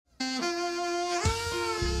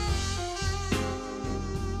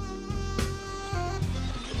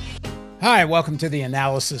Hi, welcome to the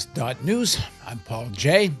analysis.news. I'm Paul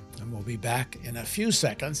J, and we'll be back in a few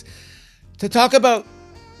seconds to talk about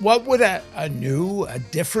what would a new, a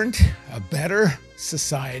different, a better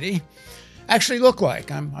society actually look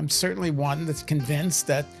like. I'm certainly one that's convinced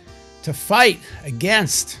that to fight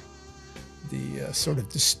against the sort of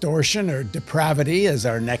distortion or depravity, as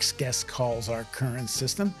our next guest calls our current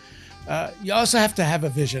system, you also have to have a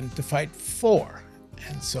vision to fight for.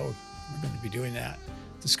 And so we're going to be doing that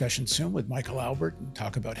discussion soon with Michael Albert and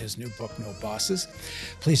talk about his new book, No Bosses.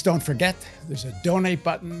 Please don't forget, there's a donate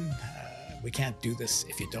button. We can't do this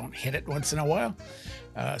if you don't hit it once in a while.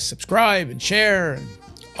 Subscribe and share and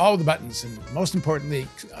all the buttons. And most importantly,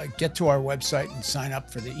 get to our website and sign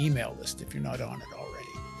up for the email list if you're not on it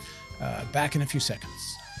already. Back in a few seconds.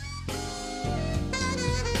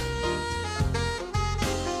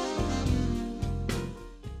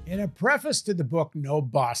 In a preface to the book No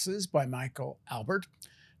Bosses by Michael Albert,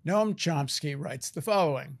 Noam Chomsky writes the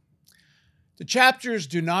following: "The chapters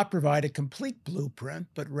do not provide a complete blueprint,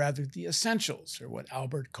 but rather the essentials, or what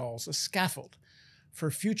Albert calls a scaffold, for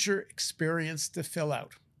future experience to fill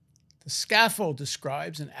out. The scaffold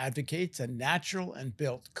describes and advocates a natural and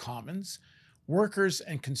built commons, workers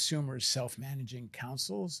and consumers self-managing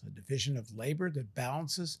councils, a division of labor that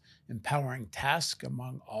balances empowering tasks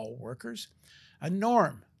among all workers, a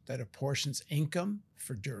norm that apportions income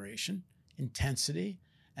for duration, intensity,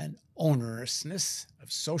 and onerousness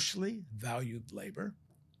of socially valued labor.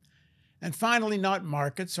 And finally, not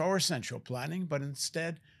markets or central planning, but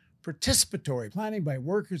instead participatory planning by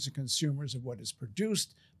workers and consumers of what is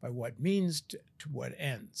produced, by what means to what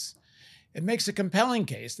ends. It makes a compelling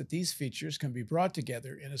case that these features can be brought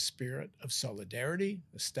together in a spirit of solidarity,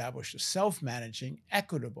 establish a self-managing,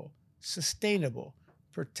 equitable, sustainable,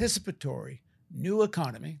 participatory, new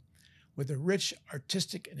economy with a rich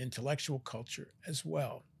artistic and intellectual culture as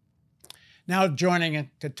well." Now joining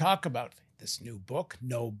to talk about this new book,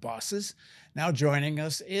 No Bosses, now joining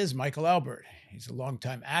us is Michael Albert. He's a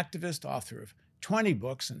longtime activist, author of 20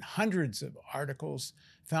 books and hundreds of articles,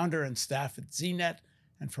 founder and staff at ZNet,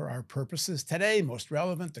 and for our purposes today, most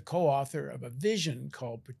relevant, the co-author of a vision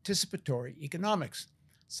called Participatory Economics,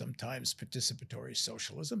 sometimes Participatory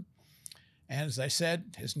Socialism. And as I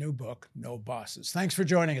said, his new book, No Bosses. Thanks for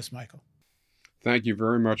joining us, Michael. Thank you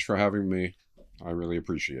very much for having me. I really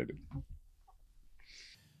appreciate it.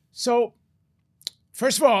 So,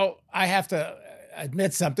 first of all, I have to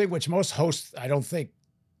admit something which most hosts, I don't think,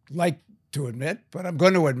 like to admit, but I'm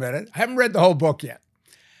going to admit it. I haven't read the whole book yet.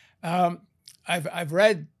 I've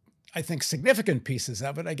read, I think, significant pieces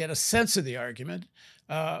of it. I get a sense of the argument,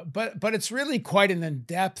 but it's really quite an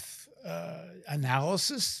in-depth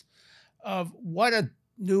analysis of what a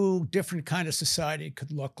new, different kind of society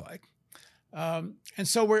could look like. And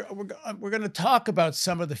so we're going to talk about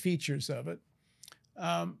some of the features of it.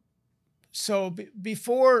 So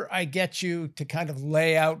before I get you to kind of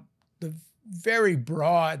lay out the very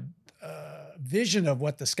broad vision of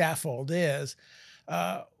what the scaffold is,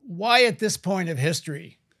 why at this point of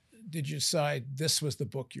history did you decide this was the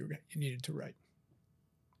book you needed to write?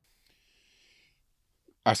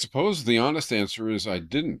 I suppose the honest answer is I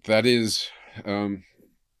didn't. That is,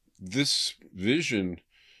 this vision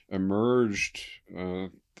emerged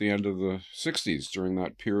at the end of the 60s during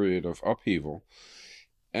that period of upheaval.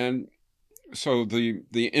 And so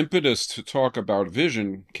the impetus to talk about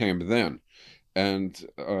vision came then. And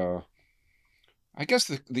I guess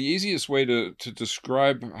the easiest way to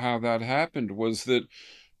describe how that happened was that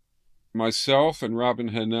myself and Robin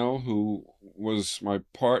Hennell, who was my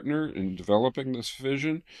partner in developing this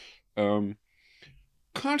vision,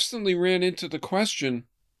 constantly ran into the question,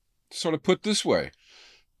 sort of put this way: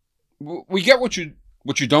 we get what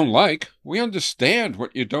you don't like, we understand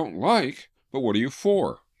what you don't like, but what are you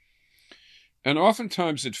for? And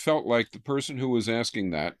oftentimes it felt like the person who was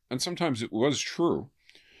asking that, and sometimes it was true,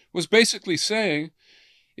 was basically saying,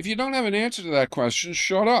 if you don't have an answer to that question,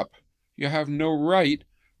 shut up. You have no right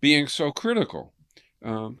being so critical.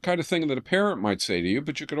 Kind of thing that a parent might say to you,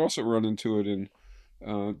 but you could also run into it in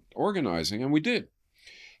organizing, and we did.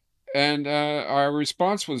 And our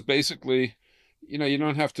response was basically, you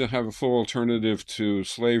don't have to have a full alternative to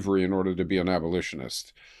slavery in order to be an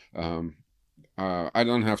abolitionist. I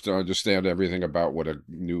don't have to understand everything about what a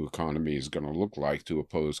new economy is going to look like to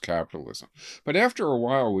oppose capitalism. But after a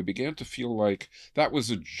while, we began to feel like that was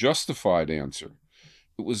a justified answer.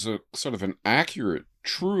 It was a sort of an accurate,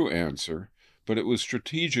 true answer, but it was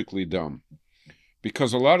strategically dumb.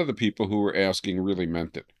 Because a lot of the people who were asking really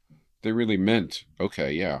meant it. They really meant,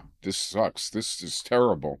 okay, yeah, this sucks. This is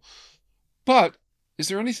terrible. But is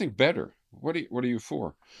there anything better? What are you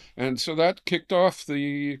for? And so that kicked off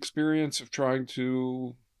the experience of trying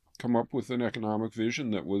to come up with an economic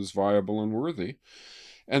vision that was viable and worthy.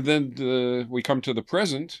 And then we come to the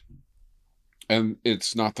present, and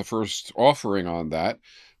it's not the first offering on that,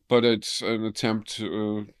 but it's an attempt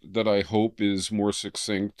that I hope is more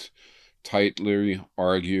succinct, tightly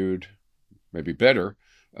argued, maybe better,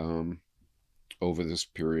 over this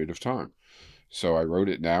period of time. So I wrote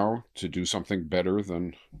it now to do something better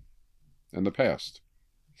than in the past.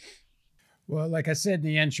 Well, like I said in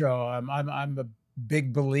the intro, I'm a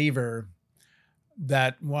big believer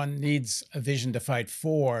that one needs a vision to fight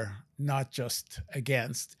for, not just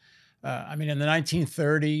against. I mean, in the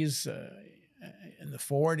 1930s, in the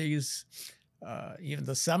 40s, even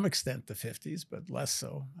to some extent the 50s, but less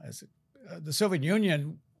so, the Soviet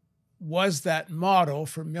Union was that model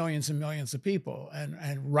for millions and millions of people,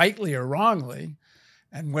 and rightly or wrongly,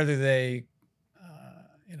 and whether they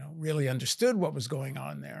really understood what was going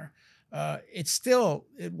on there,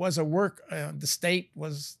 it was a work. The state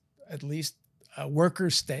was at least a worker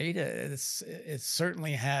state. It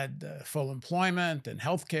certainly had full employment and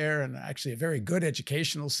healthcare, and actually a very good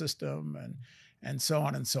educational system, and so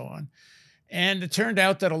on and so on. And it turned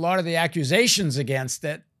out that a lot of the accusations against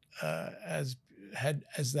it,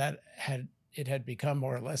 it had become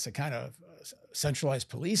more or less a kind of centralized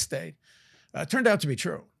police state, turned out to be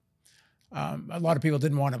true. A lot of people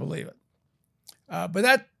didn't want to believe it. But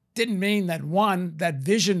that didn't mean that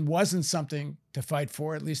vision wasn't something to fight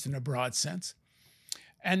for, at least in a broad sense.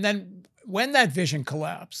 And then when that vision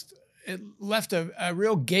collapsed, it left a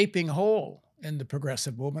real gaping hole in the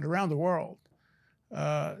progressive movement around the world.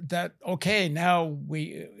 Now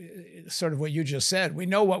we, sort of what you just said, we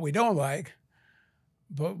know what we don't like,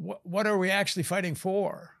 but what are we actually fighting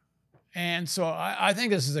for? And so I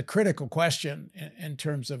think this is a critical question in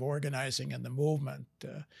terms of organizing in the movement.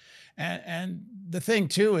 And the thing,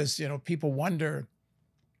 too, is, people wonder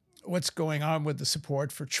what's going on with the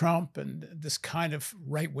support for Trump and this kind of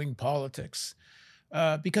right-wing politics,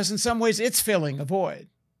 because in some ways it's filling a void.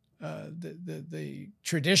 The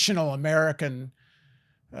traditional American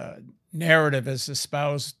narrative is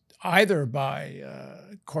espoused either by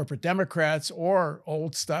corporate Democrats or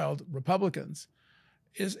old-style Republicans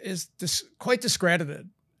is quite discredited,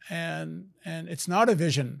 and it's not a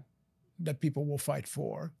vision that people will fight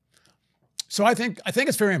for. So I think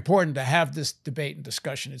it's very important to have this debate and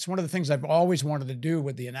discussion. It's one of the things I've always wanted to do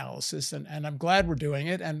with the analysis, and I'm glad we're doing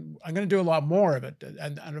it, and I'm going to do a lot more of it.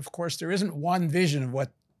 And of course, there isn't one vision of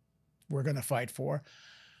what we're going to fight for,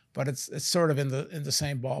 but it's sort of in the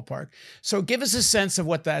same ballpark. So give us a sense of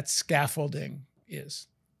what that scaffolding is.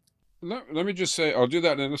 Let me just say, I'll do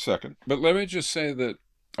that in a second, but let me just say that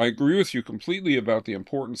I agree with you completely about the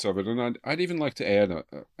importance of it, and I'd even like to add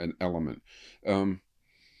an element.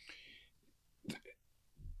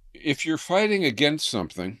 If you're fighting against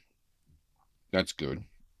something, that's good,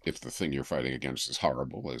 if the thing you're fighting against is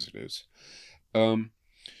horrible, as it is.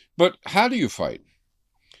 But how do you fight?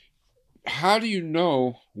 How do you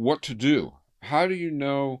know what to do? How do you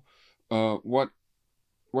know what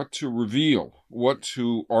to reveal, what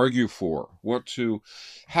to argue for,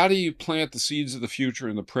 how do you plant the seeds of the future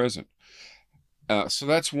in the present? So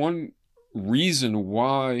that's one reason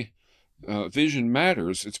why vision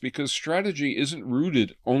matters. It's because strategy isn't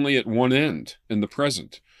rooted only at one end in the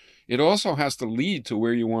present. It also has to lead to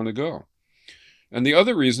where you want to go. And the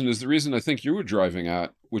other reason is the reason I think you were driving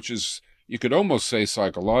at, which is, you could almost say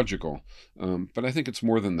psychological, but I think it's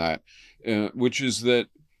more than that, which is that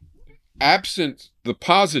absent the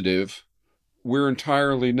positive, we're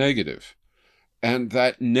entirely negative. And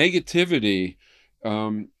that negativity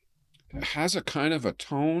has a kind of a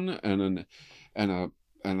tone and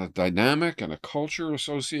a dynamic and a culture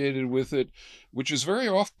associated with it, which is very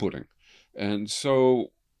off-putting. And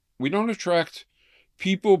so we don't attract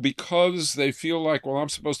people because they feel like, well, I'm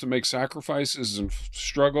supposed to make sacrifices and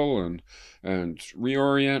struggle and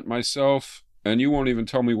reorient myself, and you won't even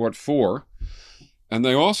tell me what for. And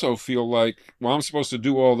they also feel like, well, I'm supposed to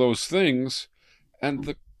do all those things, and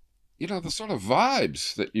the sort of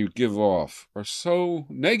vibes that you give off are so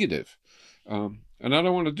negative, and I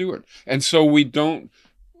don't want to do it. And so we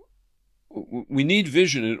need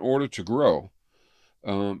vision in order to grow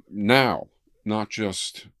now, not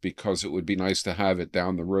just because it would be nice to have it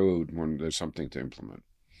down the road when there's something to implement.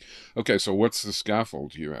 Okay, so what's the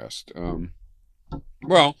scaffold, you asked?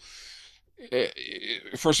 Well,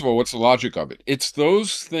 first of all, what's the logic of it? It's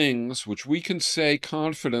those things which we can say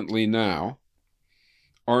confidently now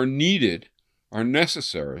are needed, are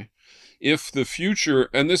necessary, if the future,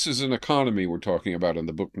 and this is an economy we're talking about in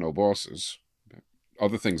the book No Bosses,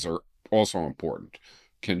 other things are also important,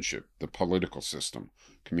 kinship, the political system,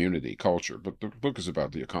 community, culture, but the book is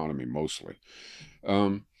about the economy mostly.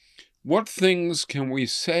 What things can we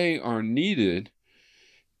say are needed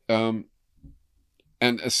and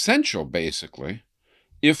essential, basically,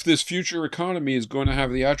 if this future economy is going to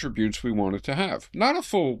have the attributes we want it to have? Not a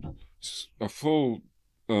full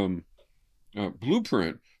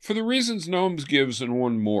blueprint, for the reasons Noam gives, and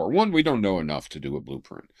one more. One, we don't know enough to do a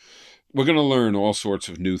blueprint. We're going to learn all sorts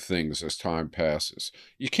of new things as time passes.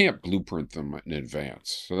 You can't blueprint them in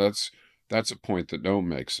advance. So that's a point that Noam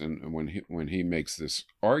makes, and when he makes this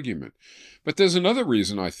argument. But there's another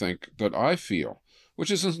reason, I think, that I feel,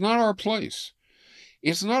 which is it's not our place.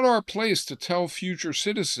 It's not our place to tell future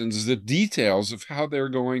citizens the details of how they're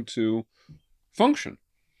going to function.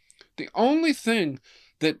 The only thing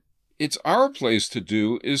that it's our place to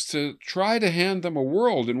do is to try to hand them a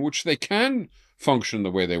world in which they can function the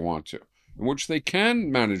way they want to, in which they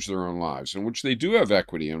can manage their own lives, in which they do have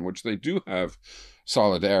equity, in which they do have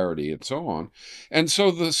solidarity, and so on. And so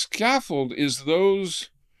the scaffold is those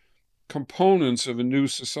components of a new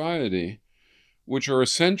society which are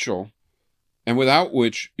essential, and without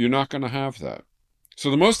which you're not going to have that. So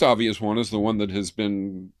the most obvious one is the one that has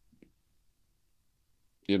been,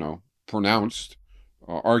 pronounced,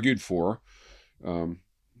 argued for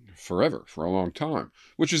forever, for a long time,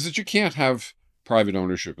 which is that you can't have private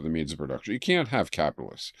ownership of the means of production. You can't have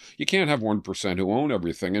capitalists. You can't have 1% who own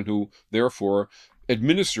everything and who, therefore,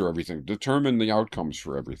 administer everything, determine the outcomes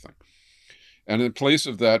for everything. And in place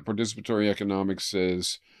of that, participatory economics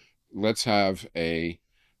says, let's have a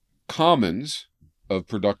commons of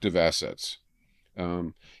productive assets.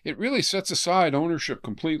 It really sets aside ownership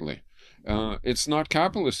completely. It's not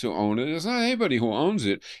capitalists who own it. It's not anybody who owns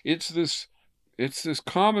it. It's this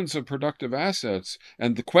commons of productive assets.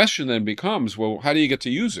 And the question then becomes, well, how do you get to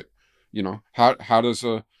use it? How does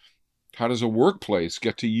a workplace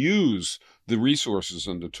get to use the resources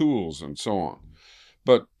and the tools and so on?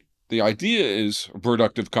 But the idea is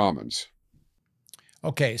productive commons.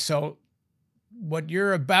 Okay, so what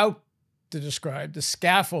you're about to describe, the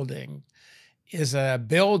scaffolding, is a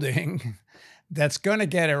building that's going to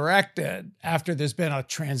get erected after there's been a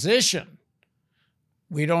transition.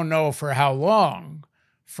 We don't know for how long,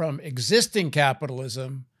 from existing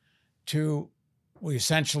capitalism to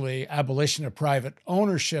essentially abolition of private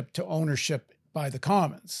ownership to ownership by the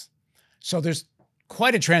commons. So there's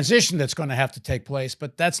quite a transition that's going to have to take place,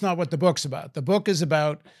 but that's not what the book's about. The book is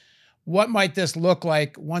about what might this look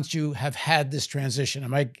like once you have had this transition.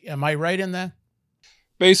 Am I right in that?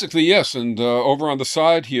 Basically, yes. And over on the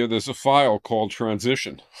side here, there's a file called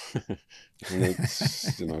Transition. And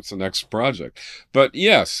it's it's the next project. But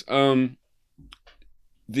yes,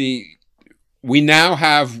 we now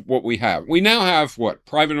have what we have. We now have what?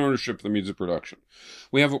 Private ownership of the means of production.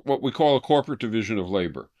 We have what we call a corporate division of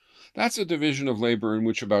labor. That's a division of labor in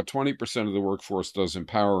which about 20% of the workforce does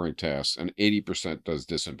empowering tasks and 80% does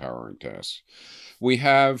disempowering tasks. We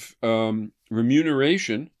have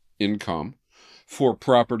remuneration income for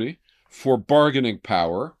property, for bargaining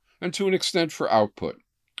power, and to an extent for output.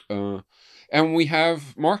 And we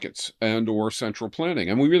have markets and or central planning.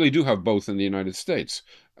 And we really do have both in the United States.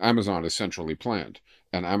 Amazon is centrally planned,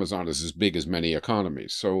 and Amazon is as big as many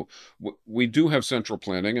economies. So we do have central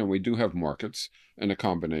planning, and we do have markets, and a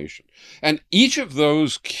combination. And each of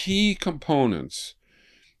those key components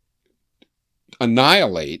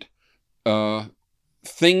annihilate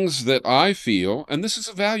things that I feel, and this is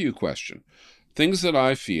a value question, things that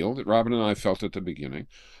I feel, that Robin and I felt at the beginning,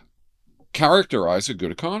 characterize a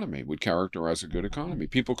good economy, would characterize a good economy.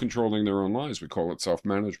 People controlling their own lives, we call it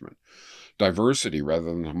self-management. Diversity rather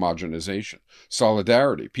than homogenization.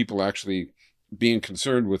 Solidarity, people actually being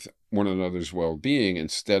concerned with one another's well-being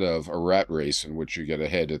instead of a rat race in which you get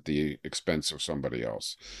ahead at the expense of somebody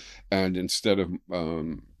else. And instead of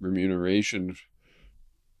remuneration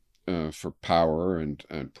for power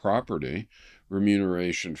and property,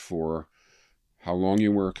 remuneration for how long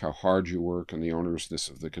you work, how hard you work, and the onerousness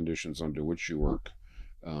of the conditions under which you work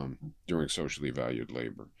during socially valued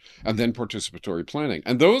labor. And then participatory planning.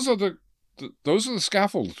 And those are the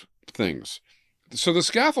scaffold things. So the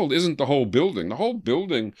scaffold isn't the whole building. The whole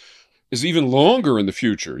building is even longer in the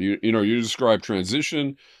future. You describe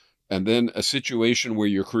transition and then a situation where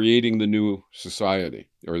you're creating the new society,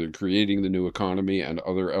 or you're creating the new economy and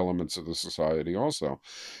other elements of the society also.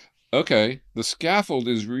 Okay, the scaffold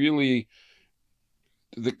is really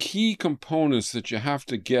the key components that you have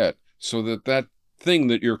to get so that thing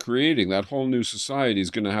that you're creating, that whole new society,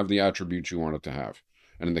 is going to have the attributes you want it to have.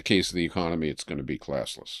 And in the case of the economy, it's going to be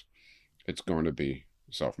classless. It's going to be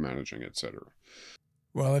self-managing, etc.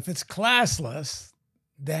 Well, if it's classless,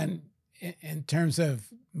 then in terms of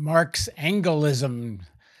Marx Engelism,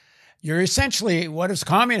 you're essentially, what does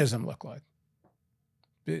communism look like?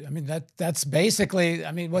 I mean, that's basically,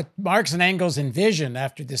 I mean, what Marx and Engels envisioned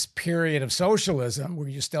after this period of socialism, where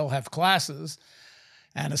you still have classes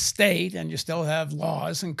and a state, and you still have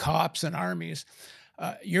laws and cops and armies.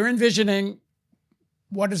 You're envisioning,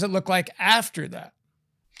 what does it look like after that?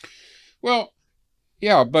 Well,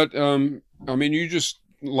 yeah, but I mean, you just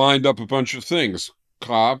lined up a bunch of things,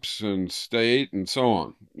 cops and state and so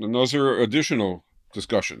on. And those are additional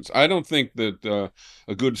discussions. I don't think that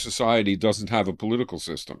a good society doesn't have a political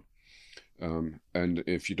system. And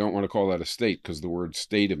if you don't want to call that a state, because the word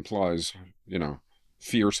state implies,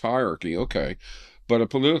 fierce hierarchy, okay. But a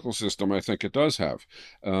political system, I think it does have.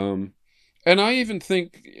 And I even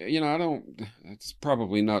think, it's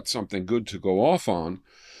probably not something good to go off on,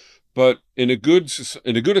 but in a good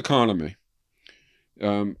economy,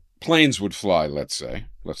 planes would fly, let's say.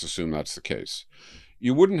 Let's assume that's the case.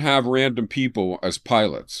 You wouldn't have random people as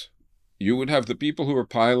pilots. You would have the people who are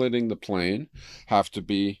piloting the plane have to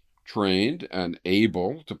be trained and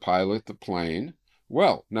able to pilot the plane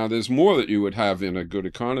well. Now, there's more that you would have in a good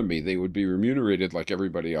economy. They would be remunerated like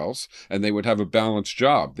everybody else, and they would have a balanced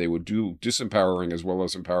job. They would do disempowering as well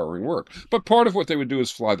as empowering work. But part of what they would do is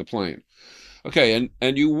fly the plane. Okay,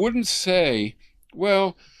 and you wouldn't say,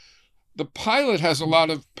 well, the pilot has a lot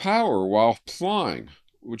of power while flying,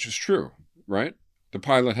 which is true, right? The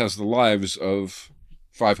pilot has the lives of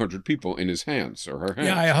 500 people in his hands or her hands.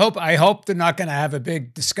 Yeah, I hope they're not going to have a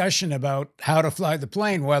big discussion about how to fly the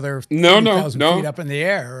plane, whether 3,000 feet up in the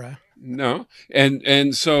air. No,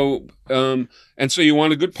 and so you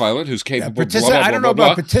want a good pilot who's capable. Blah, blah, blah, I don't know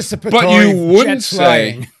about participatory, but you wouldn't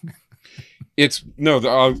say flying. It's no.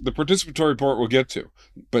 The participatory part we'll get to,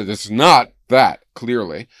 but it's not that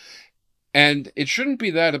clearly, and it shouldn't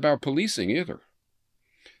be that about policing either.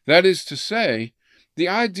 That is to say, the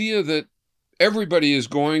idea that everybody is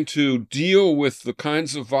going to deal with the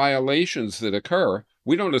kinds of violations that occur.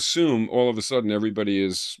 We don't assume all of a sudden everybody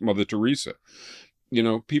is Mother Teresa.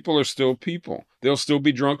 People are still people. There'll still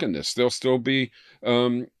be drunkenness. There'll still be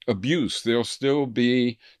abuse. There'll still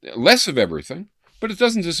be less of everything, but it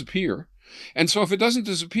doesn't disappear. And so if it doesn't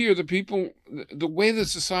disappear, the way that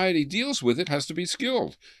society deals with it has to be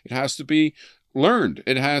skilled. It has to be learned.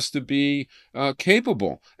 It has to be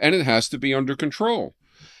capable, and it has to be under control.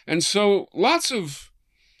 And so lots of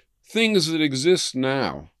things that exist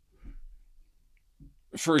now,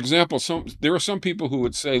 for example, there are some people who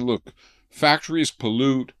would say, look, factories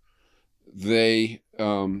pollute, they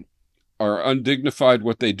are undignified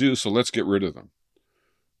what they do, so let's get rid of them.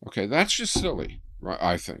 Okay, that's just silly, right?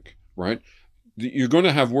 I think, right? You're going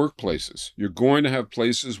to have workplaces. You're going to have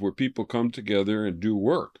places where people come together and do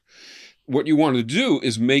work. What you want to do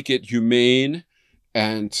is make it humane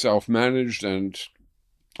and self-managed and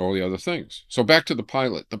all the other things. So back to the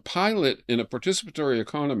pilot. The pilot in a participatory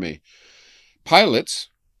economy pilots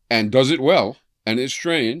and does it well and is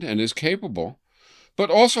trained and is capable, but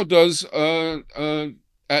also does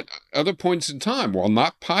at other points in time while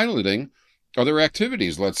not piloting other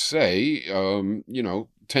activities. Let's say,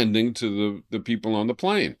 tending to the people on the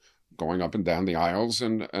plane, going up and down the aisles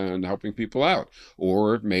and helping people out,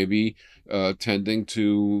 or maybe tending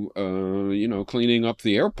to cleaning up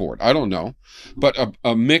the airport. I don't know, but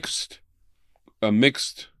a mixed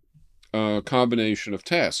combination of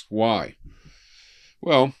tasks. Why?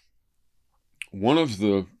 Well, one of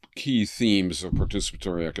the key themes of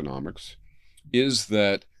participatory economics is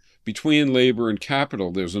that between labor and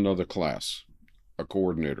capital, there's another class, a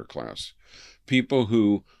coordinator class. People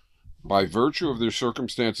who, by virtue of their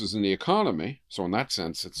circumstances in the economy, so in that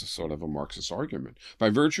sense, it's a sort of a Marxist argument, by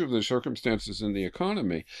virtue of their circumstances in the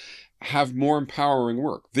economy, have more empowering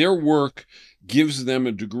work. Their work gives them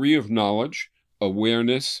a degree of knowledge,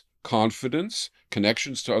 awareness, confidence,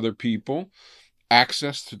 connections to other people,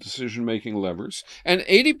 access to decision-making levers, and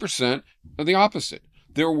 80% are the opposite.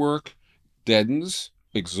 Their work deadens,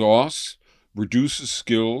 exhausts, reduces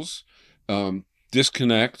skills,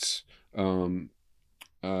 disconnects, and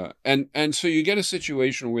so you get a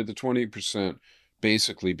situation where the 20%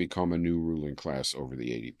 basically become a new ruling class over the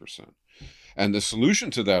 80%. And the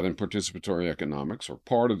solution to that in participatory economics, or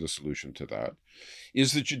part of the solution to that,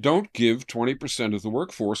 is that you don't give 20% of the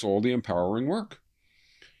workforce all the empowering work.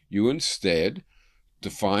 You instead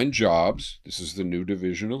define jobs, this is the new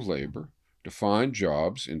division of labor, define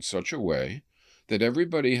jobs in such a way that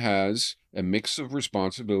everybody has a mix of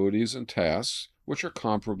responsibilities and tasks which are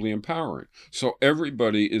comparably empowering. So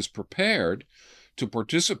everybody is prepared to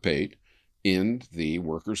participate in the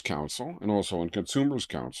workers' council and also in consumers'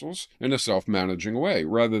 councils in a self-managing way,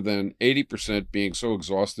 rather than 80% being so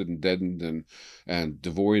exhausted and deadened and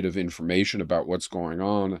devoid of information about what's going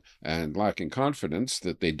on and lacking confidence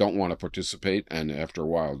that they don't want to participate and after a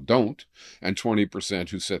while don't, and 20%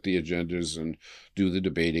 who set the agendas and do the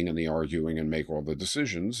debating and the arguing and make all the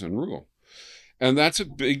decisions and rule. And that's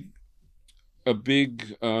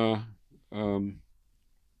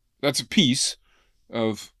that's a piece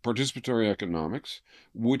of participatory economics,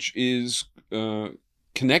 which is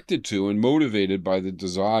connected to and motivated by the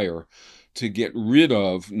desire to get rid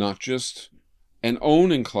of not just an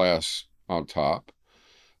owning class on top,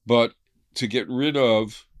 but to get rid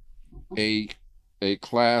of a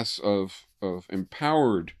class of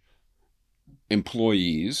empowered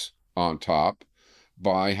employees on top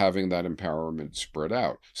by having that empowerment spread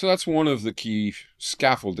out. So that's one of the key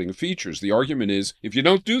scaffolding features. The argument is, if you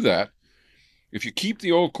don't do that, if you keep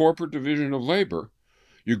the old corporate division of labor,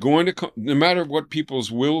 you're going to, no matter what people's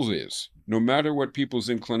wills is, no matter what people's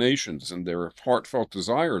inclinations and their heartfelt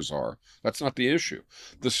desires are, that's not the issue.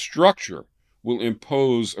 The structure will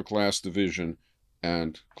impose a class division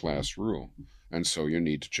and class rule. And so you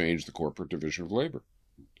need to change the corporate division of labor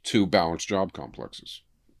to balance job complexes.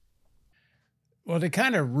 Well, to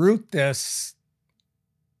kind of root this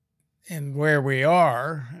in where we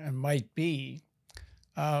are and might be,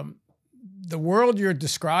 the world you're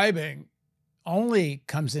describing only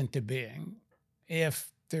comes into being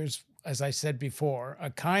if there's, as I said before, a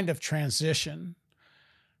kind of transition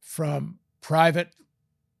from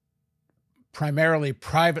primarily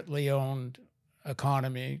privately owned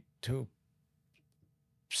economy to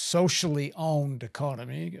socially owned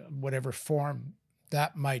economy, whatever form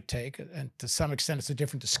that might take. And to some extent, it's a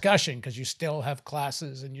different discussion because you still have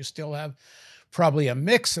classes and you still have probably a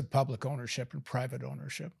mix of public ownership and private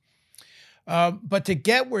ownership. But to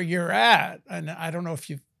get where you're at, and I don't know if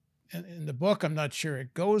in the book, I'm not sure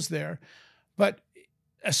it goes there, but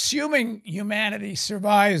assuming humanity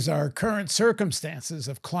survives our current circumstances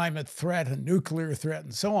of climate threat and nuclear threat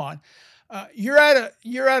and so on, you're at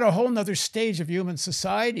a whole nother stage of human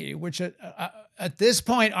society, which at this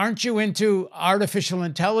point, aren't you into artificial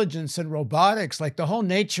intelligence and robotics? Like the whole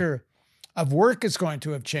nature of work is going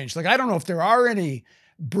to have changed. Like, I don't know if there are any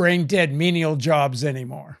brain dead menial jobs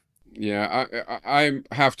anymore. Yeah, I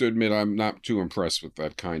have to admit I'm not too impressed with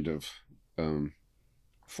that kind of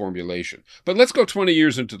formulation. But let's go 20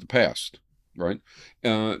 years into the past, right?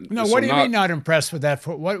 No, what do you mean not impressed with that?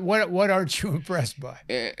 What aren't you impressed by?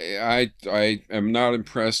 I am not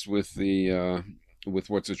impressed with the with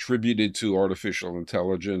what's attributed to artificial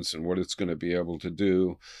intelligence and what it's going to be able to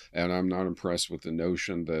do, and I'm not impressed with the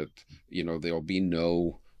notion that there'll be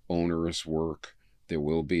no onerous work. There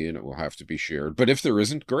will be, and it will have to be shared. But if there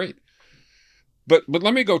isn't, great. But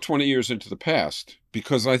let me go 20 years into the past,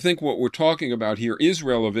 because I think what we're talking about here is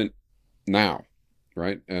relevant now,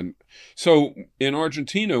 right? And so in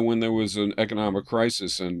Argentina, when there was an economic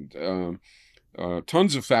crisis and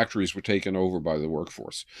tons of factories were taken over by the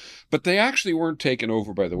workforce, but they actually weren't taken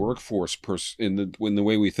over by the workforce in the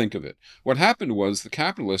way we think of it. What happened was the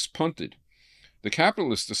capitalists punted. The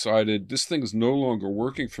capitalists decided this thing is no longer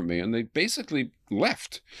working for me, and they basically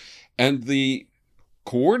left. And the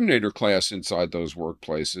coordinator class inside those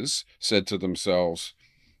workplaces said to themselves,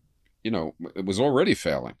 it was already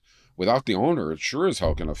failing. Without the owner, it sure as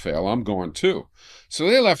hell going to fail. I'm going too. So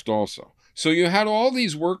they left also. So you had all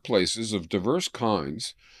these workplaces of diverse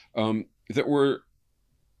kinds that were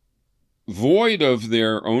void of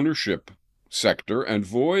their ownership sector and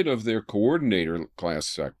void of their coordinator class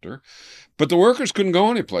sector, but the workers couldn't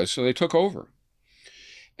go anyplace, so they took over.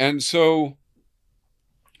 And so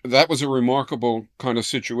that was a remarkable kind of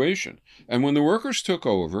situation. And when the workers took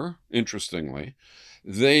over, interestingly,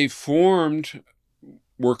 they formed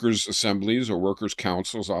workers' assemblies or workers'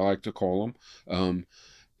 councils, I like to call them,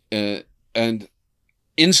 and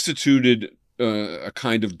instituted a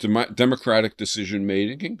kind of democratic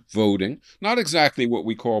decision-making, voting, not exactly what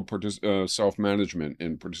we call self-management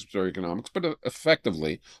in participatory economics, but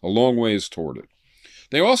effectively a long ways toward it.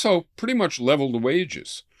 They also pretty much leveled the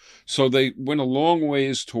wages. So they went a long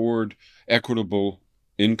ways toward equitable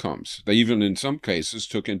incomes. They even, in some cases,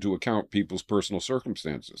 took into account people's personal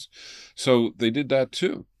circumstances. So they did that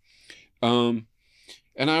too. And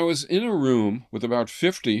I was in a room with about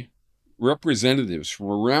 50 representatives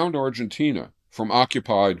from around Argentina from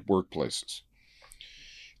occupied workplaces.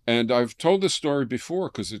 And I've told this story before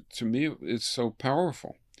because to me, it's so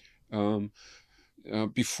powerful.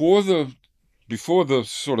 Before the before the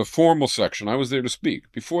sort of formal section, I was there to speak.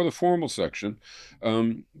 Before the formal section,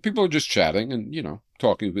 people are just chatting and,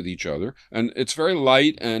 talking with each other. And it's very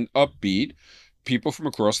light and upbeat. People from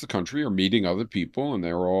across the country are meeting other people, and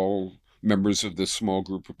they're all members of this small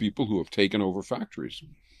group of people who have taken over factories.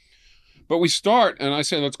 But we start, and I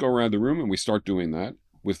say, let's go around the room, and we start doing that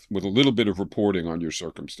with a little bit of reporting on your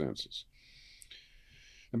circumstances.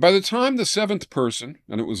 And by the time the seventh person,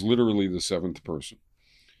 and it was literally the seventh person,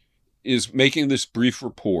 is making this brief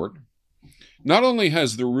report, not only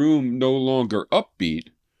has the room no longer upbeat,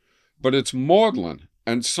 but it's maudlin,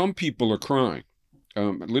 and some people are crying,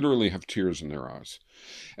 literally have tears in their eyes.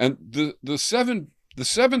 And the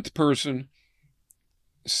seventh person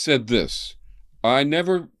said this: I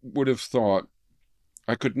never would have thought,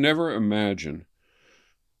 I could never imagine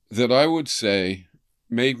that I would say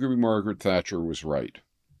maybe Margaret Thatcher was right.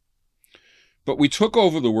 But we took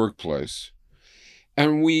over the workplace,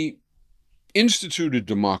 and we instituted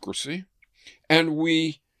democracy, and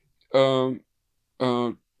we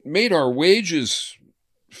made our wages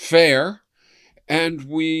fair, and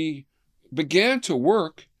we began to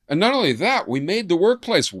work. And not only that, we made the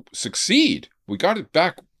workplace succeed. We got it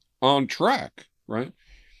back on track, right?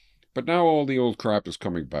 But now all the old crap is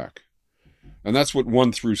coming back. And that's what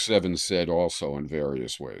 1 through 7 said also in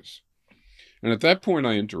various ways. And at that point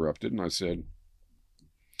I interrupted and I said,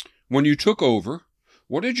 when you took over,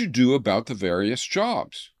 what did you do about the various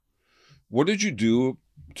jobs? What did you do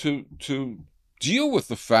to deal with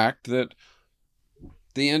the fact that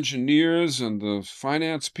the engineers and the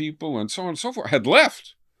finance people and so on and so forth had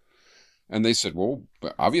left? And they said, well,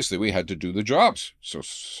 obviously we had to do the jobs. So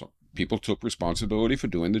people took responsibility for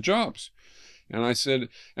doing the jobs. And I said,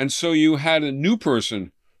 and so you had a new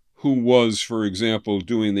person who was, for example,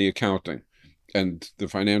 doing the accounting and the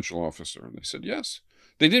financial officer. And they said, yes.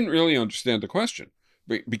 They didn't really understand the question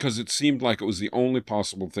because it seemed like it was the only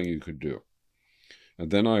possible thing you could do.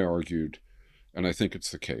 And then I argued, and I think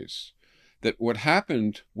it's the case, that what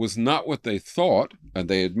happened was not what they thought, and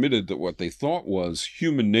they admitted that what they thought was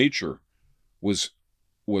human nature was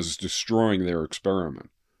destroying their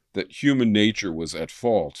experiment, that human nature was at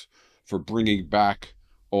fault for bringing back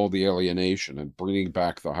all the alienation and bringing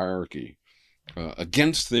back the hierarchy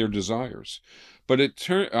against their desires. But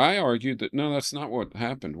I argued that no, that's not what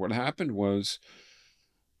happened. What happened was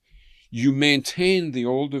you maintained the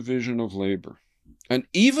old division of labor. And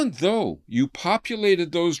even though you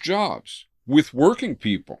populated those jobs with working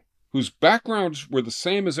people whose backgrounds were the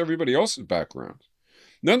same as everybody else's backgrounds,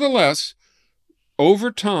 nonetheless,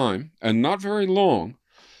 over time, and not very long,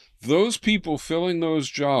 those people filling those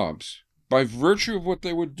jobs, by virtue of what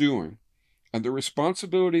they were doing and the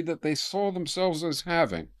responsibility that they saw themselves as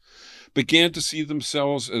having, began to see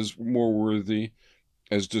themselves as more worthy,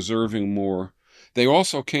 as deserving more. They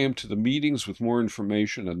also came to the meetings with more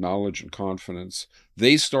information and knowledge and confidence.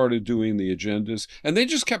 They started doing the agendas, and they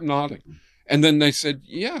just kept nodding. And then they said,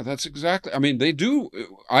 yeah, that's exactly, I mean, they do.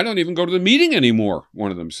 I don't even go to the meeting anymore,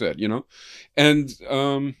 one of them said, And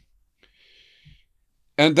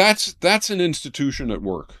that's an institution at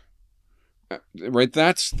work, right?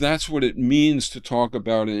 That's what it means to talk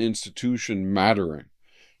about an institution mattering.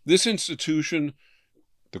 This institution,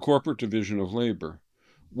 the corporate division of labor,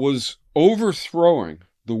 was overthrowing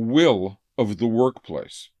the will of the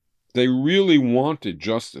workplace. They really wanted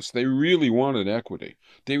justice. They really wanted equity.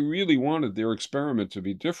 They really wanted their experiment to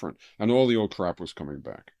be different. And all the old crap was coming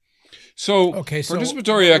back. So,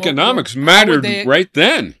 participatory economics mattered right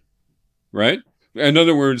then, right? In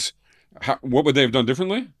other words, what would they have done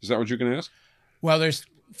differently? Is that what you're going to ask? Well,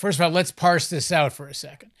 first of all, let's parse this out for a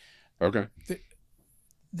second. Okay.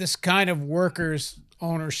 This kind of workers'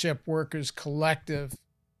 ownership, workers' collective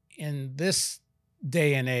in this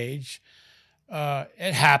day and age,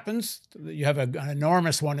 it happens. You have an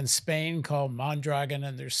enormous one in Spain called Mondragon,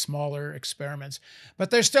 and there's smaller experiments, but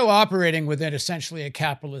they're still operating within essentially a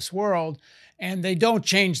capitalist world, and they don't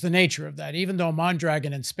change the nature of that. Even though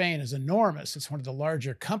Mondragon in Spain is enormous, it's one of the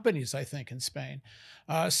larger companies, I think, in Spain,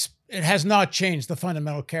 it has not changed the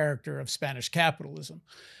fundamental character of Spanish capitalism.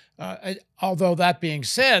 Although that being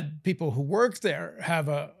said, people who work there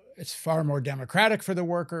it's far more democratic for the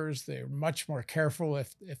workers. They're much more careful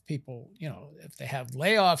if people, if they have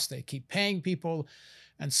layoffs, they keep paying people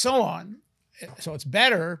and so on. So it's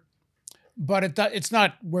better, but it's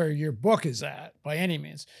not where your book is at by any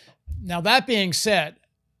means. Now, that being said,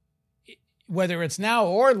 whether it's now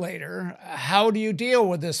or later, how do you deal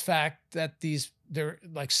with this fact that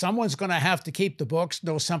someone's going to have to keep the books,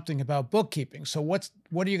 know something about bookkeeping? So what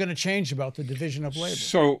are you going to change about the division of labor?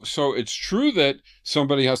 So it's true that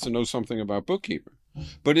somebody has to know something about bookkeeping,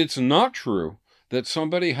 but it's not true that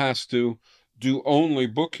somebody has to do only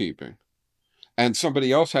bookkeeping and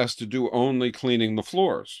somebody else has to do only cleaning the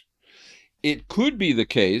floors. It could be the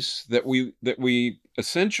case that we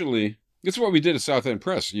essentially, it's what we did at South End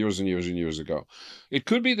Press years and years and years ago. It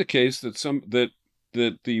could be the case that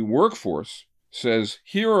that the workforce says,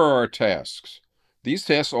 here are our tasks. These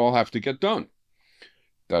tasks all have to get done.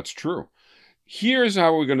 That's true. Here's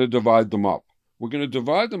how we're going to divide them up. We're going to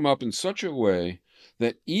divide them up in such a way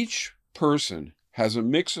that each person has a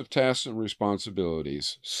mix of tasks and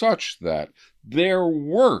responsibilities such that their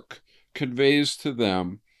work conveys to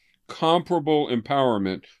them comparable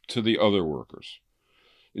empowerment to the other workers.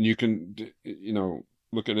 And you can,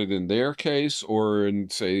 look at it in their case or in,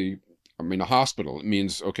 say, a hospital. It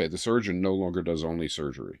means, okay, the surgeon no longer does only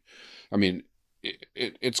surgery.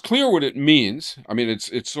 It's clear what it means.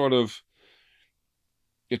 It's sort of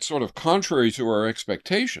contrary to our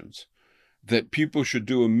expectations that people should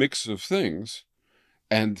do a mix of things,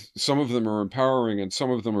 and some of them are empowering and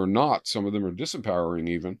some of them are not. Some of them are disempowering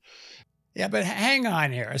even. Yeah, but hang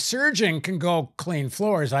on here. A surgeon can go clean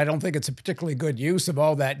floors. I don't think it's a particularly good use of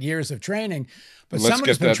all that years of training. But someone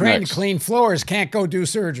who's been trained to clean floors can't go do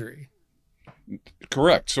surgery.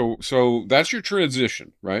 Correct. So that's your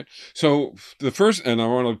transition, right? So the first, and I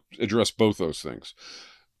want to address both those things.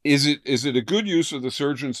 Is it a good use of the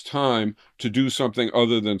surgeon's time to do something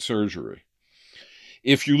other than surgery?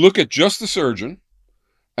 If you look at just the surgeon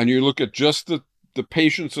and you look at just the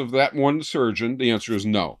patients of that one surgeon, the answer is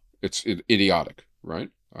no. It's idiotic, right?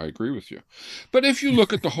 I agree with you. But if you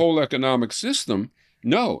look at the whole economic system,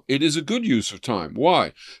 no, it is a good use of time.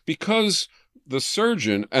 Why? Because the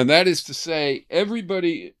surgeon, and that is to say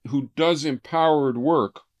everybody who does empowered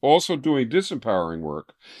work also doing disempowering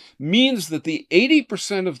work, means that the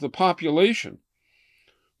 80% of the population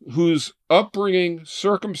whose upbringing,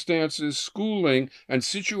 circumstances, schooling, and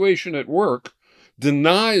situation at work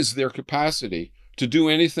denies their capacity to do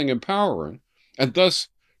anything empowering, and thus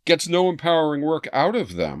gets no empowering work out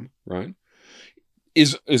of them, right,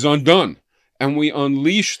 is undone. And we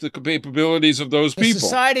unleash the capabilities of those people. The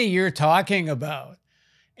society you're talking about,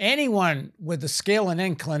 anyone with the skill and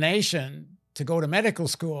inclination to go to medical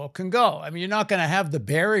school can go. You're not going to have the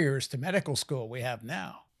barriers to medical school we have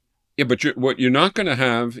now. Yeah, but what you're not going to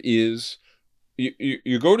have is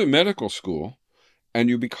you go to medical school and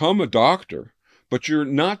you become a doctor, but you're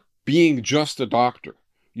not being just a doctor.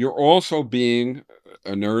 You're also being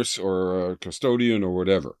a nurse or a custodian or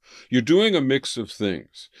whatever. You're doing a mix of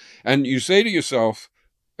things. And you say to yourself,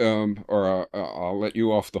 or I'll let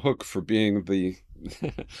you off the hook for being the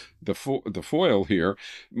foil here.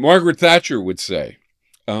 Margaret Thatcher would say,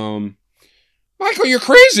 Michael, you're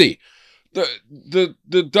crazy.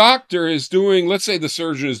 The doctor is doing, let's say the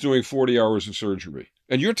surgeon is doing 40 hours of surgery.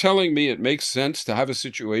 And you're telling me it makes sense to have a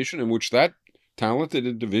situation in which that talented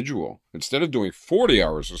individual, instead of doing 40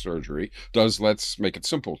 hours of surgery, does, let's make it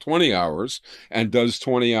simple, 20 hours, and does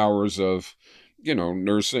 20 hours of,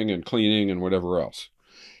 nursing and cleaning and whatever else.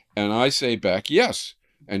 And I say back, yes.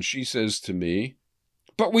 And she says to me,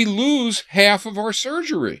 but we lose half of our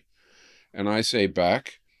surgery. And I say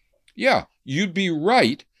back, yeah, you'd be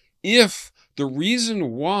right if the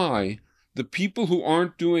reason why the people who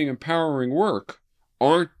aren't doing empowering work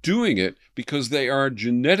aren't doing it because they are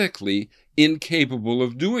genetically incapable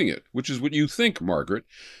of doing it, which is what you think, Margaret.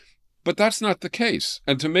 But that's not the case.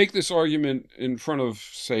 And to make this argument in front of,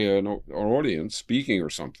 say, an audience speaking or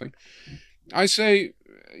something, I say,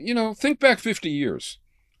 think back 50 years.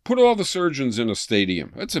 Put all the surgeons in a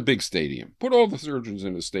stadium. It's a big stadium. Put all the surgeons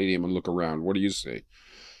in a stadium and look around. What do you see?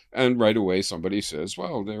 And right away somebody says,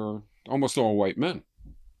 well, they're almost all white men.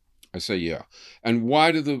 I say, yeah. And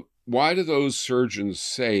why do those surgeons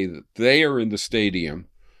say that they are in the stadium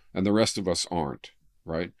and the rest of us aren't,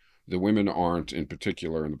 right? The women aren't in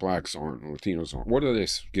particular, and the blacks aren't, and Latinos aren't. What do they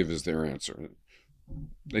give as their answer?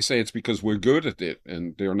 They say it's because we're good at it,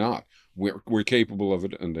 and they're not. We're capable of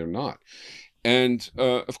it, and they're not. And,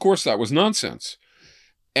 of course, that was nonsense.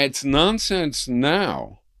 It's nonsense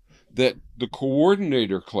now that the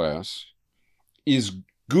coordinator class is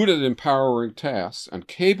good at empowering tasks and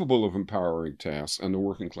capable of empowering tasks, and the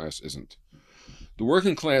working class isn't. The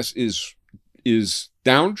working class is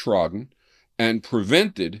downtrodden and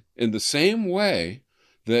prevented in the same way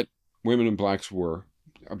that women and blacks were,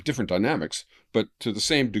 different dynamics, but to the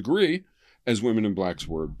same degree as women and blacks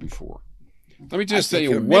were before. Let me just tell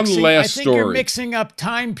you one last story. I think you're mixing up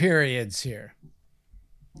time periods here.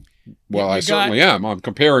 Well, I certainly am. I'm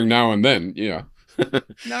comparing now and then, yeah.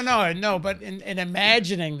 No. But in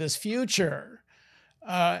imagining this future,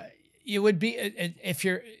 you would be,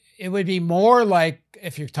 it would be more like,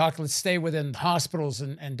 if you're talking, let's stay within hospitals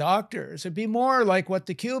and doctors, it'd be more like what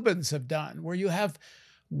the Cubans have done, where you have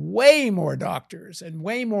way more doctors and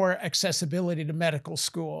way more accessibility to medical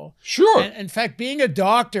school. Sure. And in fact, being a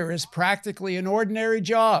doctor is practically an ordinary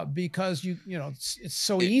job because it's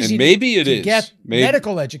so easy to get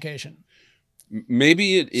medical education.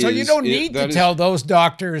 Maybe it is. So you don't need to tell those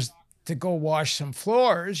doctors to go wash some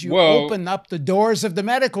floors. You open up the doors of the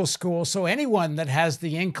medical school so anyone that has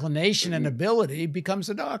the inclination and ability becomes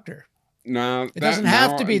a doctor. Now, it doesn't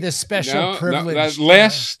have to be this special privilege. That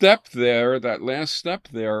last step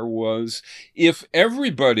there was, if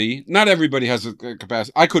everybody, not everybody has a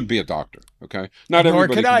capacity. I couldn't be a doctor, okay? Not Nor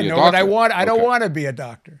everybody could can I. be a Nor doctor. would I want. I don't want to be a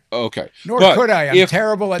doctor. Okay. Nor could I. I'm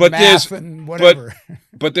terrible at math and whatever.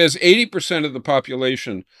 But there's 80% of the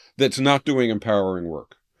population that's not doing empowering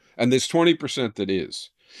work, and there's 20% that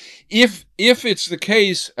is. If it's the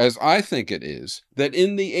case, as I think it is, that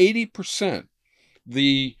in the 80%,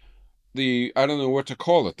 the I don't know what to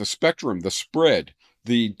call it, the spectrum, the spread,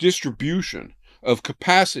 the distribution of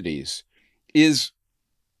capacities is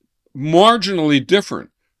marginally different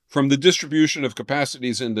from the distribution of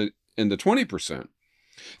capacities in the 20%,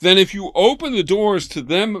 then if you open the doors to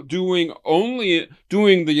them doing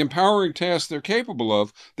the empowering tasks they're capable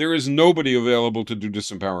of, there is nobody available to do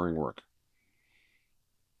disempowering work.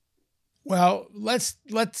 Well,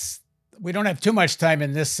 we don't have too much time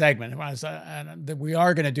in this segment. We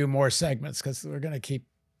are going to do more segments because we're going to keep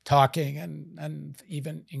talking and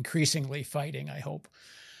even increasingly fighting, I hope.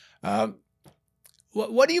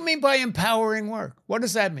 What do you mean by empowering work? What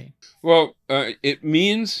does that mean? Well, it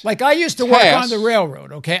means... Like, I used to work on the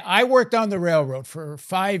railroad, okay? I worked on the railroad for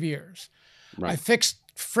 5 years. Right. I fixed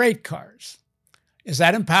freight cars. Is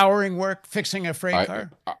that empowering work, fixing a freight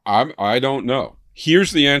car? I don't know.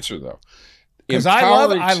 Here's the answer, though. Because I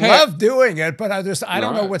love doing it, but I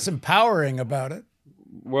don't know what's empowering about it.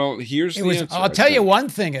 Well, here's the answer. I'll tell you one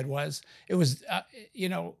thing. It was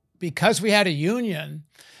because we had a union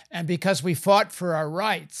and because we fought for our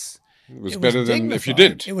rights. It was better than if you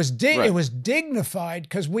didn't. It was dignified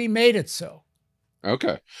because we made it so.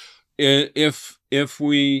 Okay, if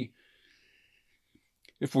we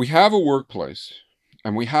have a workplace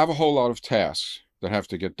and we have a whole lot of tasks that have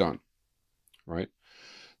to get done, right?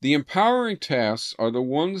 The empowering tasks are the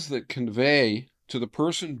ones that convey to the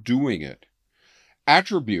person doing it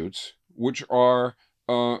attributes which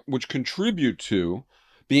contribute to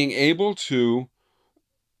being able to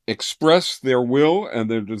express their will and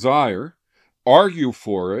their desire, argue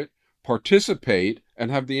for it, participate, and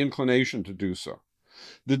have the inclination to do so.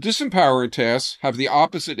 The disempowering tasks have the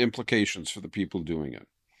opposite implications for the people doing it.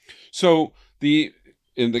 So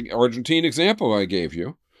in the Argentine example I gave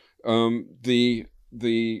you,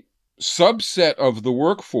 the subset of the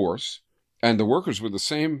workforce, and the workers with the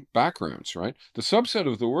same backgrounds, right? The subset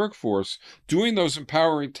of the workforce doing those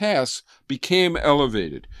empowering tasks became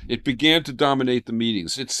elevated. It began to dominate the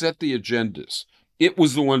meetings. It set the agendas. It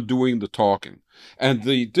was the one doing the talking. And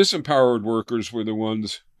the disempowered workers were the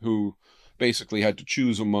ones who basically had to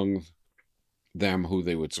choose among them who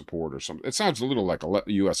they would support or something. It sounds a little like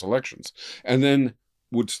U.S. elections. And then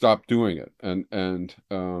would stop doing it and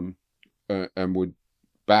would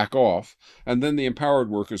back off, and then the empowered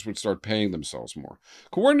workers would start paying themselves more.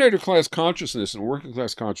 Coordinator class consciousness and working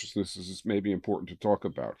class consciousness is maybe important to talk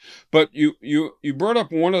about. But you brought up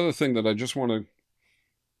one other thing that I just want to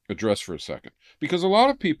address for a second, because a lot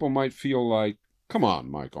of people might feel like, come on,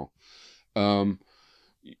 Michael,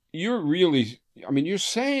 you're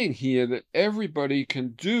saying here that everybody can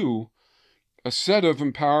do a set of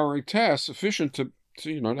empowering tasks sufficient to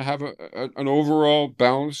have an overall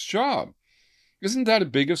balanced job. Isn't that a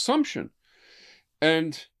big assumption?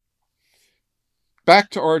 And back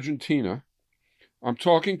to Argentina, I'm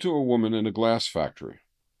talking to a woman in a glass factory.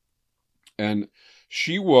 And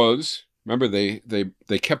she was, remember, they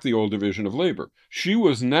kept the old division of labor. She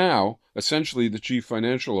was now essentially the chief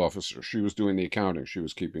financial officer. She was doing the accounting. She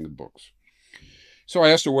was keeping the books. So I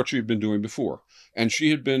asked her what she had been doing before. And she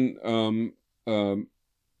had been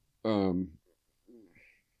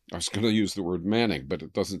I was going to use the word manning, but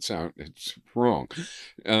it's wrong.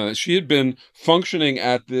 She had been functioning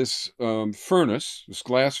at this furnace, this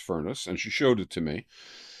glass furnace, and she showed it to me.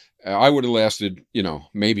 I would have lasted,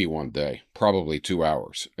 maybe one day, probably 2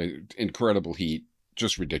 hours. Incredible heat,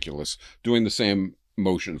 just ridiculous, doing the same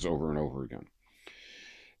motions over and over again.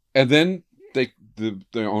 And then the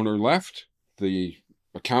owner left, the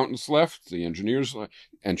accountants left, the engineers left,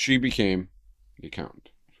 and she became the accountant.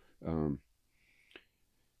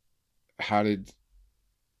 How did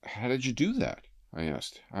you do that? I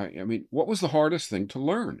asked. I mean, what was the hardest thing to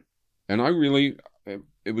learn? And I really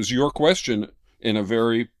it was your question in a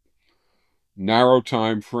very narrow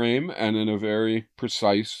time frame and in a very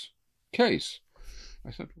precise case.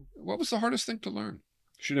 I said, what was the hardest thing to learn?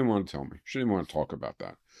 She didn't want to tell me. She didn't want to talk about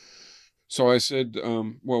that. So I said,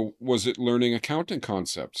 well, was it learning accounting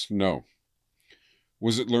concepts? No.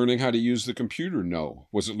 Was it learning how to use the computer? No.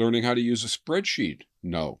 Was it learning how to use a spreadsheet?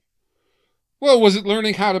 No. Well, was it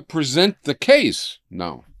learning how to present the case?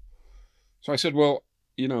 No. So I said, well,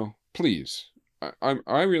 please,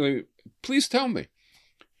 I really, please tell me.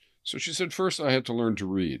 So she said, first I had to learn to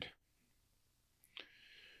read.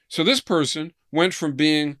 So this person went from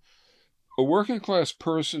being a working class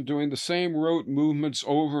person doing the same rote movements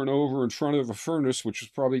over and over in front of a furnace, which was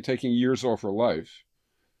probably taking years off her life,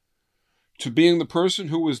 to being the person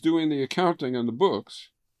who was doing the accounting and the books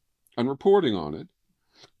and reporting on it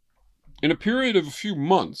in a period of a few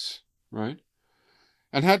months, right?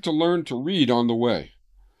 And had to learn to read on the way.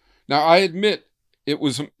 Now, I admit it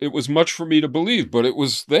was much for me to believe, but it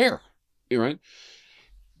was there, right?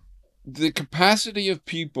 The capacity of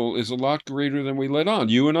people is a lot greater than we let on.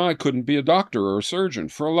 You and I couldn't be a doctor or a surgeon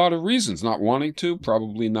for a lot of reasons, not wanting to,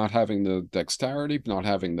 probably not having the dexterity, not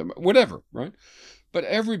having the whatever, right? But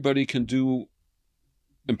everybody can do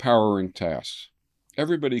empowering tasks.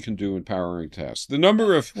 Everybody can do empowering tasks. The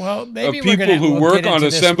number of people who work on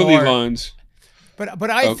assembly lines. But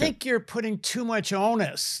I think you're putting too much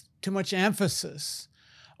onus, too much emphasis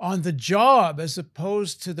on the job as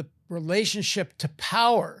opposed to the relationship to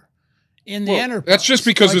power in the enterprise. That's just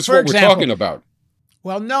because it's what we're talking about.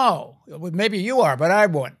 Well, no. Maybe you are, but I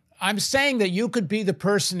wouldn't. I'm saying that you could be the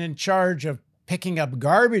person in charge of picking up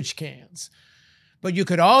garbage cans, but you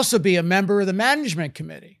could also be a member of the management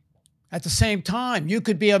committee. At the same time, you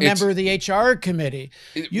could be a member of the HR committee.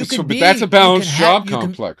 But that's a balanced job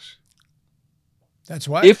complex. That's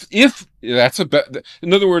what?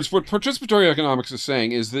 In other words, what participatory economics is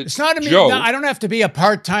saying is that it's not I don't have to be a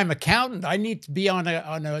part-time accountant. I need to be on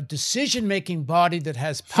a decision-making body that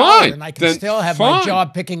has power, and I can still have my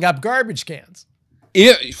job picking up garbage cans.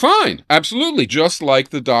 Yeah, fine, absolutely. Just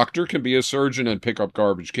like the doctor can be a surgeon and pick up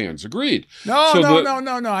garbage cans. Agreed. No.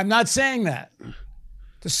 I'm not saying that.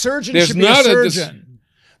 The surgeon should be a surgeon,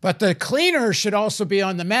 but the cleaner should also be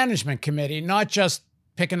on the management committee, not just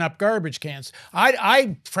picking up garbage cans.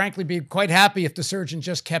 I'd frankly be quite happy if the surgeon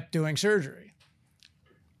just kept doing surgery.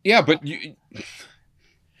 Yeah, but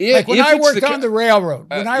like when I worked on the railroad.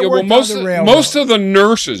 Most of the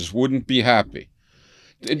nurses wouldn't be happy.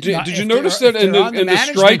 Did you notice that in the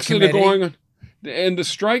strikes that are going on? And the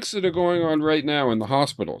strikes that are going on right now in the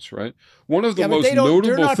hospitals, right? One of the most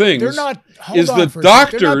notable things is the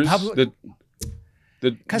doctors.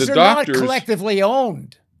 Because they're not collectively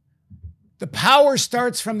owned. The power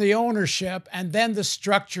starts from the ownership, and then the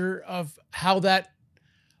structure of how that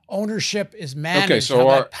ownership is managed, how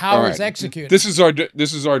that power is executed. This is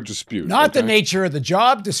our dispute. Not the nature of the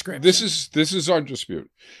job description. This is our dispute.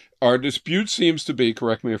 Our dispute seems to be,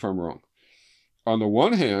 correct me if I'm wrong, on the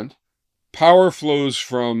one hand, power flows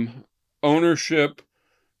from ownership,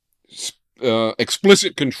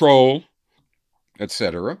 explicit control,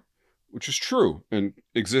 etc., which is true in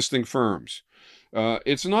existing firms.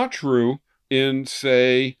 It's not true in,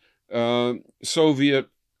 say, Soviet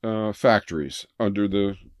factories under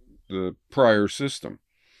the prior system.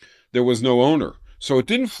 There was no owner. So it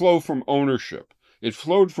didn't flow from ownership. It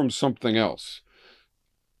flowed from something else.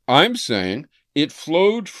 I'm saying it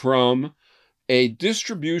flowed from a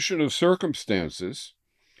distribution of circumstances.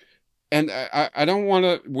 And I don't want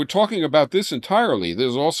to, we're talking about this entirely.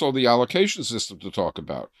 There's also the allocation system to talk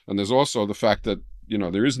about. And there's also the fact that,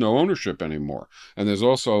 there is no ownership anymore. And there's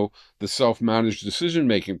also the self-managed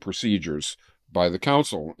decision-making procedures by the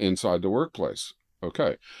council inside the workplace.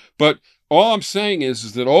 Okay. But all I'm saying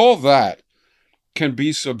is that all that can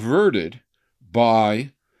be subverted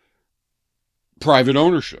by private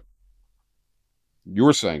ownership.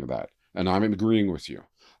 You're saying that, and I'm agreeing with you.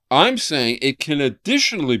 I'm saying it can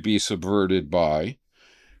additionally be subverted by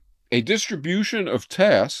a distribution of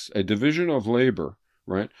tasks, a division of labor,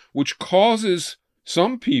 right, which causes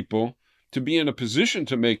some people to be in a position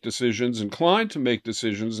to make decisions, inclined to make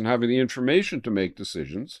decisions, and having the information to make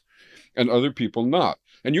decisions, and other people not.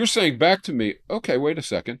 And you're saying back to me, okay, wait a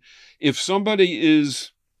second. If somebody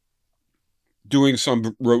is doing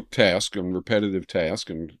some rote task and repetitive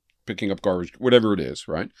task and picking up garbage, whatever it is,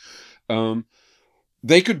 right?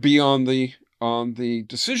 They could be on the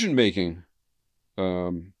decision-making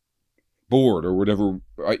board or whatever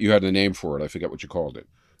you had a name for it. I forget what you called it.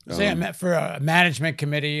 Say I meant for a management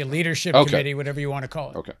committee, a leadership committee, whatever you want to call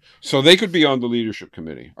it. Okay. So they could be on the leadership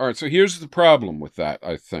committee. All right. So here's the problem with that,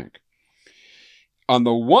 I think. On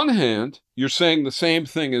the one hand, you're saying the same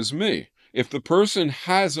thing as me. If the person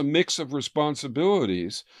has a mix of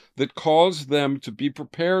responsibilities that cause them to be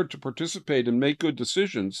prepared to participate and make good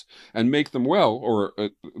decisions and make them well, or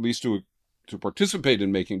at least to participate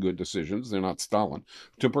in making good decisions, they're not Stalin,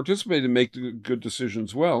 to participate and make good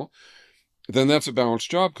decisions well, then that's a balanced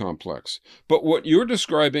job complex. But what you're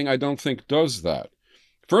describing, I don't think does that.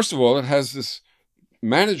 First of all, it has this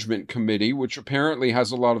management committee, which apparently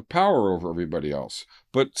has a lot of power over everybody else.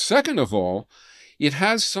 But second of all, it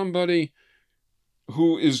has somebody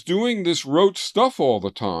who is doing this rote stuff all the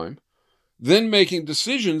time, then making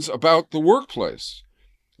decisions about the workplace.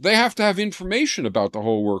 They have to have information about the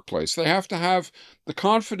whole workplace. They have to have the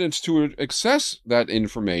confidence to access that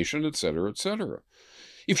information, et cetera, et cetera.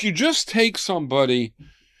 If you just take somebody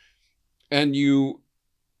and you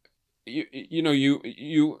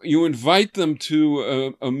invite them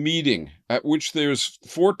to a meeting at which there's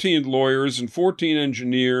 14 lawyers and 14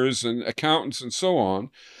 engineers and accountants and so on,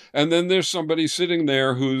 and then there's somebody sitting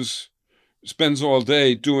there who spends all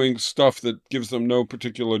day doing stuff that gives them no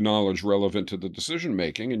particular knowledge relevant to the decision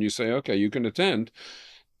making, and you say, okay, you can attend.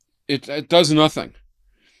 It does nothing,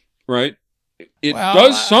 right? It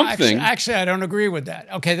does something. Actually, I don't agree with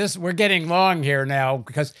that. Okay, we're getting long here now,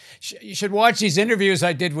 because you should watch these interviews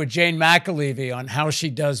I did with Jane McAlevey on how she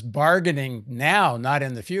does bargaining now, not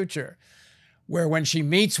in the future, where when she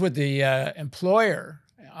meets with the employer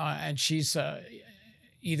and she's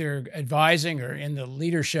either advising or in the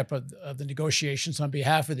leadership of the negotiations on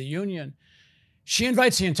behalf of the union, she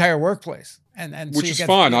invites the entire workplace. Which is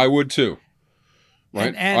fine. I would too.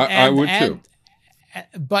 Right? I would too.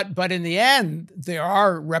 But in the end, there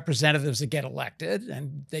are representatives that get elected,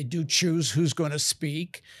 and they do choose who's going to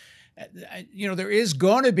speak. There is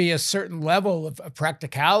going to be a certain level of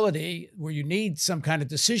practicality where you need some kind of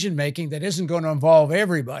decision making that isn't going to involve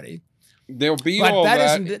everybody. There'll be all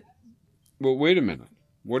that. Well, wait a minute.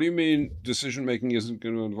 What do you mean decision making isn't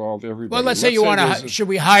going to involve everybody? Well, let's say you want to, should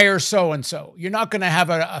we hire so-and-so? You're not going to have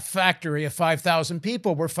a factory of 5,000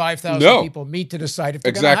 people where 5,000 people meet to decide if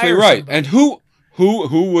they're going to hire somebody. Exactly right. And who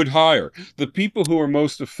would hire? The people who are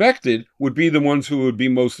most affected would be the ones who would be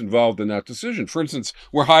most involved in that decision. For instance,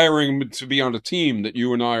 we're hiring to be on a team that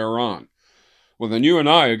you and I are on. Well, then you and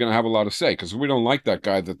I are going to have a lot of say, because we don't like that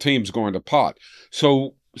guy. The team's going to pot.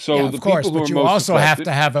 So yeah, the of course, people who but you also have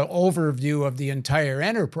to have an overview of the entire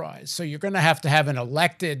enterprise. So you're going to have an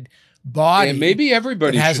elected body. And maybe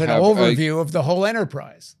everybody that has should an have overview of the whole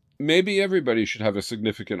enterprise. Maybe everybody should have a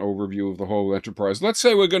significant overview of the whole enterprise. Let's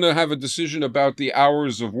say we're going to have a decision about the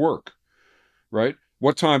hours of work, right?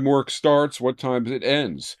 What time work starts, what time it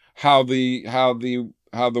ends, how the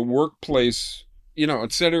workplace,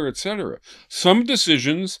 et cetera, et cetera. Some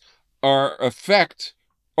decisions affect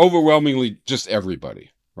overwhelmingly just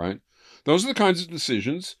everybody, right? Those are the kinds of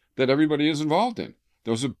decisions that everybody is involved in.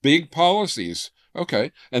 Those are big policies.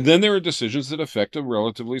 Okay. And then there are decisions that affect a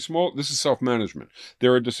relatively small, this is self-management.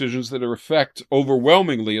 There are decisions that affect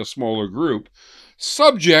overwhelmingly a smaller group,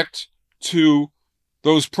 subject to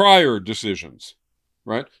those prior decisions,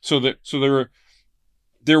 right? So they're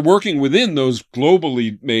working within those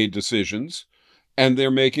globally made decisions, and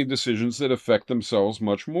they're making decisions that affect themselves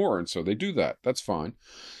much more. And so they do that. That's fine.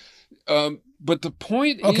 But the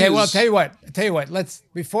point is... Okay, well, tell you what, let's,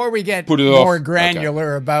 before we get more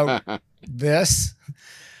granular about this,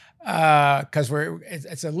 because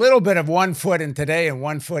it's a little bit of 1 foot in today and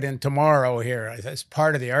 1 foot in tomorrow here as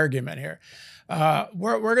part of the argument here.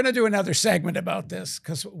 We're going to do another segment about this,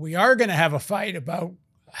 because we are going to have a fight about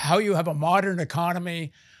how you have a modern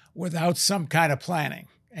economy without some kind of planning.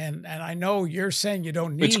 And I know you're saying you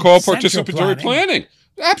don't need It's called participatory planning.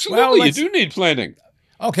 Absolutely, well, you do need planning.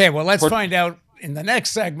 Okay, well, let's find out in the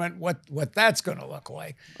next segment what that's going to look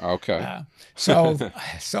like. Okay.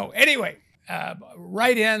 So anyway,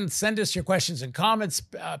 write in, send us your questions and comments.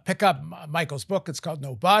 Pick up Michael's book. It's called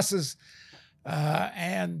No Bosses.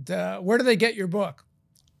 And where do they get your book?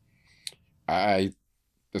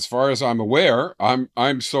 As far as I'm aware,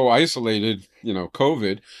 I'm so isolated,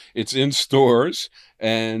 COVID. It's in stores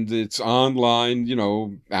and it's online,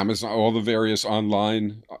 Amazon, all the various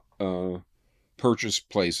online purchase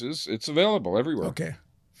places. It's available everywhere. Okay.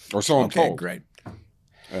 Or so I'm told. Okay, great.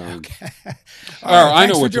 Okay. I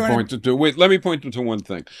know what to point to. Wait, let me point to one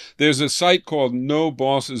thing. There's a site called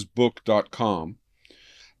nobossesbook.com,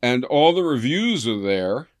 and all the reviews are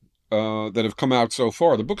there that have come out so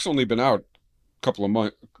far. The book's only been out a couple of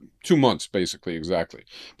months, 2 months, basically, exactly.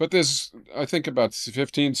 But there's, I think, about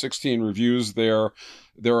 15, 16 reviews there.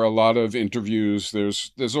 There are a lot of interviews.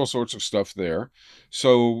 There's all sorts of stuff there.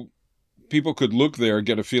 So people could look there and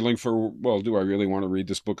get a feeling for, well, do I really want to read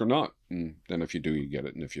this book or not? And then if you do, you get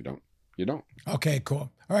it. And if you don't, you don't. Okay,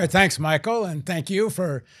 cool. All right. Thanks, Michael. And thank you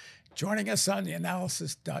for joining us on the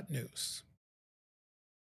analysis.news.